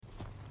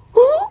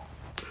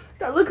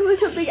That looks like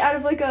something out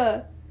of like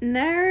a...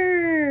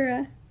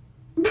 Nar.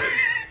 What's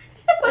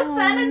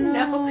that? A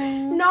no?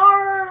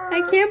 Nar.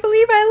 I can't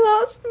believe I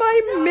lost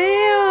my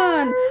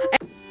man.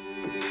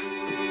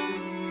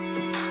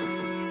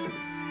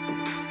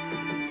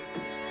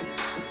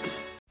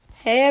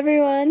 Hey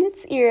everyone,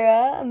 it's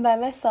Ira. I'm by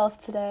myself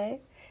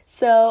today.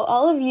 So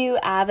all of you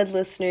avid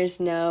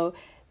listeners know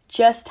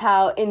just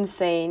how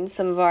insane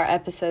some of our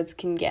episodes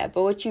can get,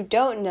 but what you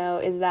don't know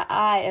is that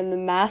I am the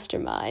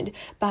mastermind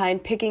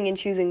behind picking and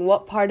choosing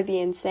what part of the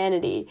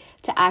insanity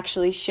to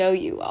actually show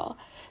you all.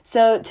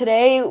 So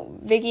today,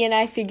 Vicky and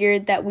I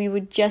figured that we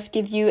would just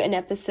give you an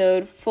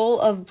episode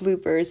full of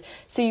bloopers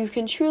so you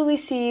can truly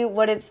see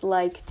what it's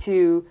like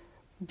to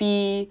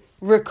be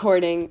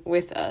recording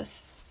with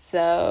us.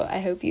 So I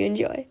hope you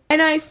enjoy.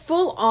 And I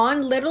full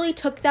on literally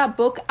took that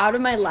book out of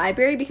my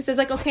library because I was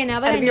like, okay, now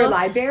that I know your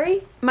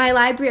library? My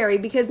library,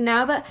 because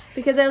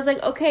I was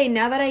like, okay,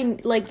 now that I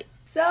like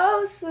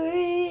so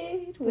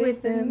sweet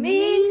with a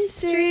mean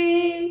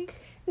streak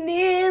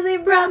nearly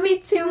brought me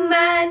to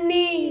my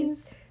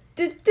knees.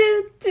 Do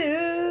do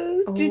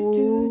do do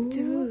do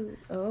do.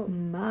 Oh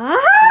my.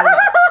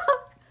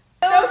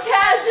 So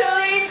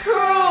casually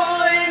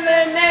cruel in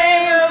the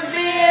name of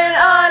being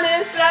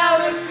honest, I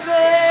was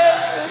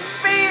there.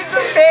 Piece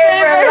of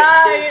paper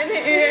lying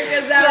here,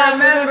 cause I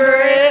remember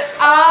it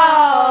all.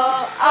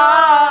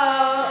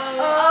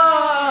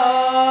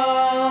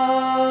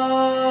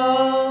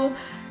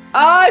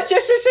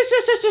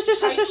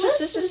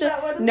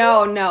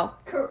 No.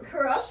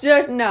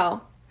 Corrupt?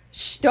 No.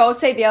 Shh, don't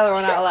say the other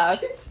one out loud.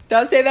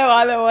 Don't say the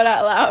other one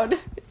out loud.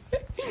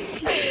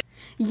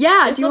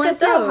 Yeah, just do you look want at to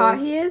see how hot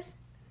those. he is?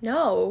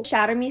 No.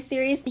 Shatter Me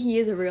series, he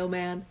is a real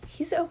man.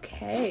 He's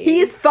okay. He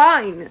is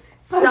fine.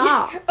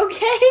 Stop.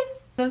 Okay.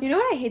 You know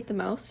what I hate the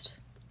most?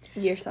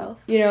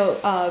 Yourself. You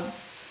know,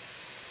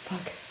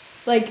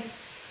 like,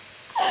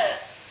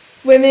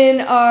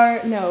 women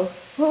are, no,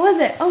 what was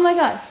it? Oh my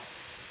god.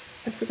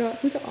 I forgot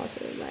who the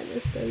author of mine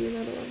is, so you're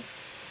not alone.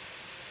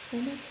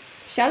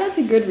 Shout out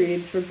to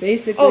Goodreads for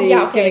basically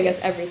giving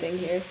us everything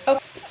here. Okay.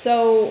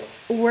 So,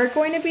 we're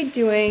going to be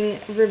doing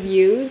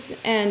reviews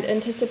and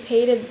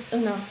anticipated... Oh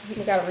no,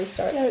 we gotta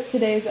restart. So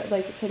today's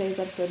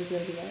episode is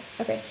going to be that.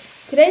 Okay.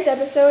 Today's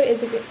episode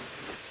is a good...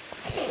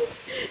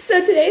 So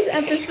today's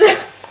episode...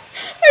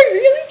 I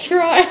really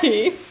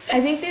try. I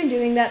think they're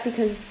doing that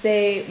because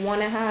they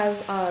want to have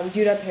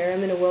Judah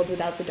Param in a world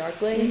without the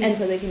Darkling, and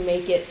so they can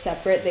make it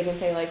separate. They can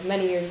say, like,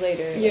 many years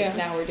later, like,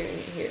 now we're doing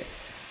it here.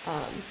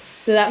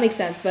 So that makes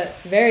sense, but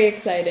very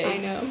exciting. I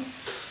know.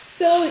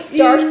 So,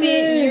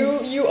 Darcy,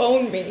 you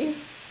own me.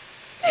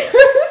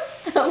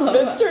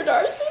 Mr.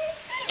 Darcy.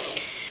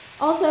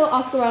 Also,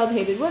 Oscar Wilde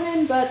hated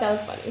women, but that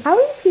was funny. How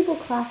do people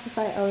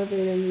classify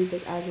elevator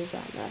music as a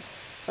genre?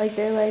 Like,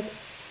 they're like,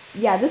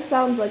 yeah, this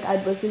sounds like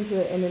I'd listen to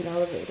it in an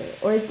elevator.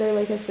 Or is there,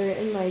 like, a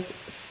certain, like,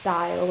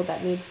 style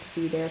that needs to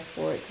be there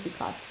for it to be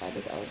classified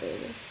as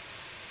elevator?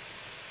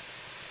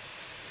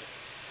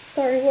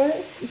 Sorry, what?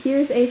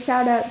 Here's a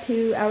shout out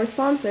to our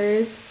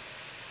sponsors.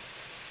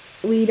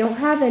 We don't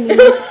have any.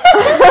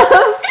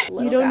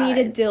 You don't need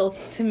a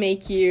DILF to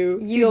make you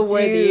feel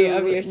worthy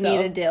of yourself. You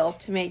need a DILF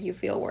to make you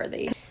feel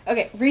worthy.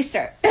 Okay,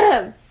 restart.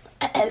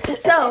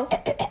 So,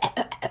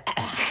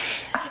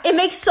 it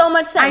makes so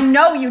much sense. I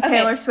know you,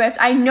 Taylor Swift.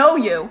 I know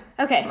you.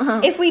 Okay,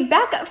 if we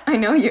back up. I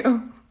know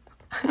you.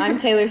 I'm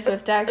Taylor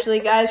Swift, actually,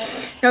 guys.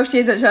 No, she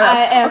isn't. Shut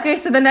up. Okay,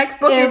 so the next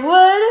book is...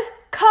 Wood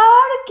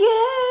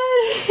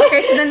Cardigan.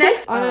 Okay, so the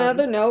next... On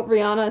another note,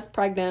 Rihanna is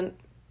pregnant.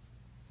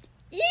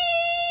 You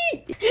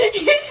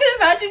just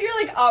imagine you're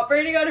like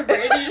operating on a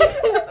brain and you just,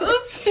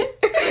 oops.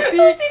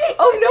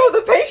 Oh no,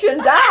 the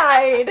patient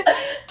died.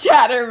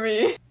 Chatter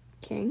me.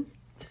 King.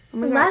 Oh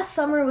my God. Last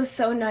summer was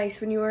so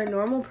nice when you were a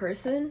normal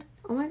person.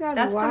 Oh my God,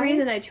 That's why? the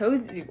reason I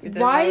chose you for this.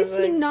 Why is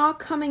he not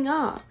coming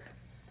up?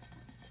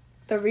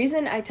 The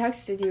reason I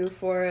texted you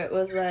for it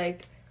was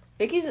like,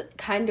 Vicky's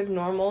kind of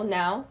normal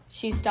now.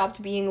 She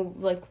stopped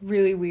being like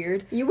really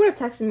weird. You would have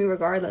texted me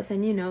regardless,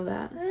 and you know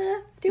that.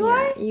 Do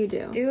I? You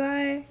do. Do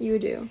I? You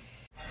do.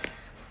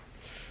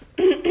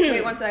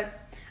 Wait, one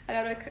sec. I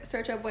gotta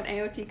search up when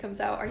AOT comes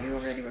out. Are you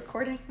already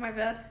recording? My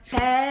bad.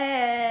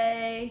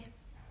 Hey.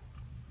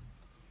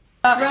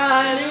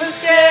 Ronnie was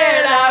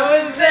scared, I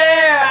was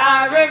there,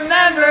 I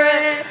remember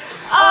it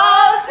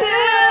all too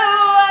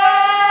well.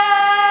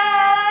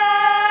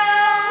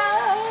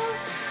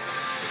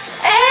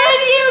 And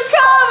you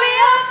call me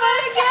up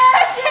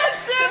again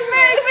just to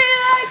make me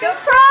like a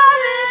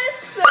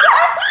promise.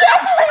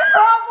 Champagne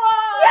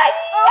problem! Yeah.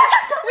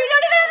 We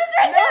don't even have this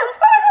right now.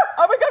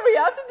 Oh my God, we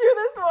have to do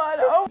this one.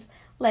 Oh.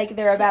 Like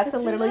they're about to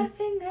literally...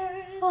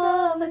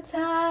 All the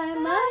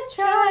time I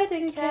tried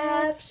to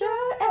capture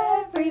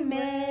every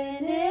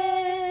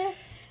minute,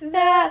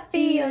 that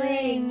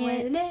feeling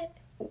in it.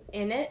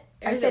 In it?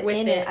 Or I is said it with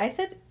in it. I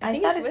said I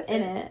think thought it's it's with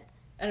in it. it.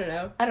 I don't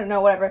know. I don't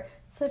know, whatever.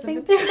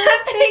 Slipping through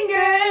My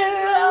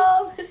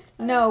fingers.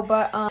 No,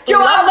 but Joe,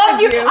 I've loved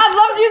you. I've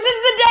loved you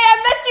since the day I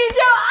met you,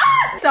 Joe.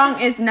 Ah!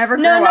 Song is Never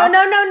Grow No.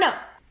 Up.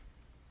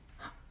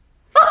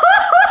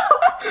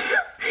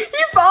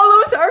 He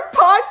follows our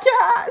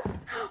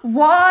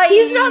Why?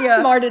 He's not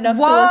smart enough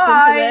to listen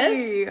to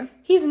this.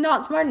 He's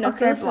not smart enough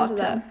to I listen to blocked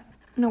that. him.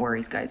 No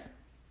worries, guys.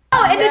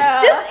 Oh, and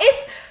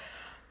it's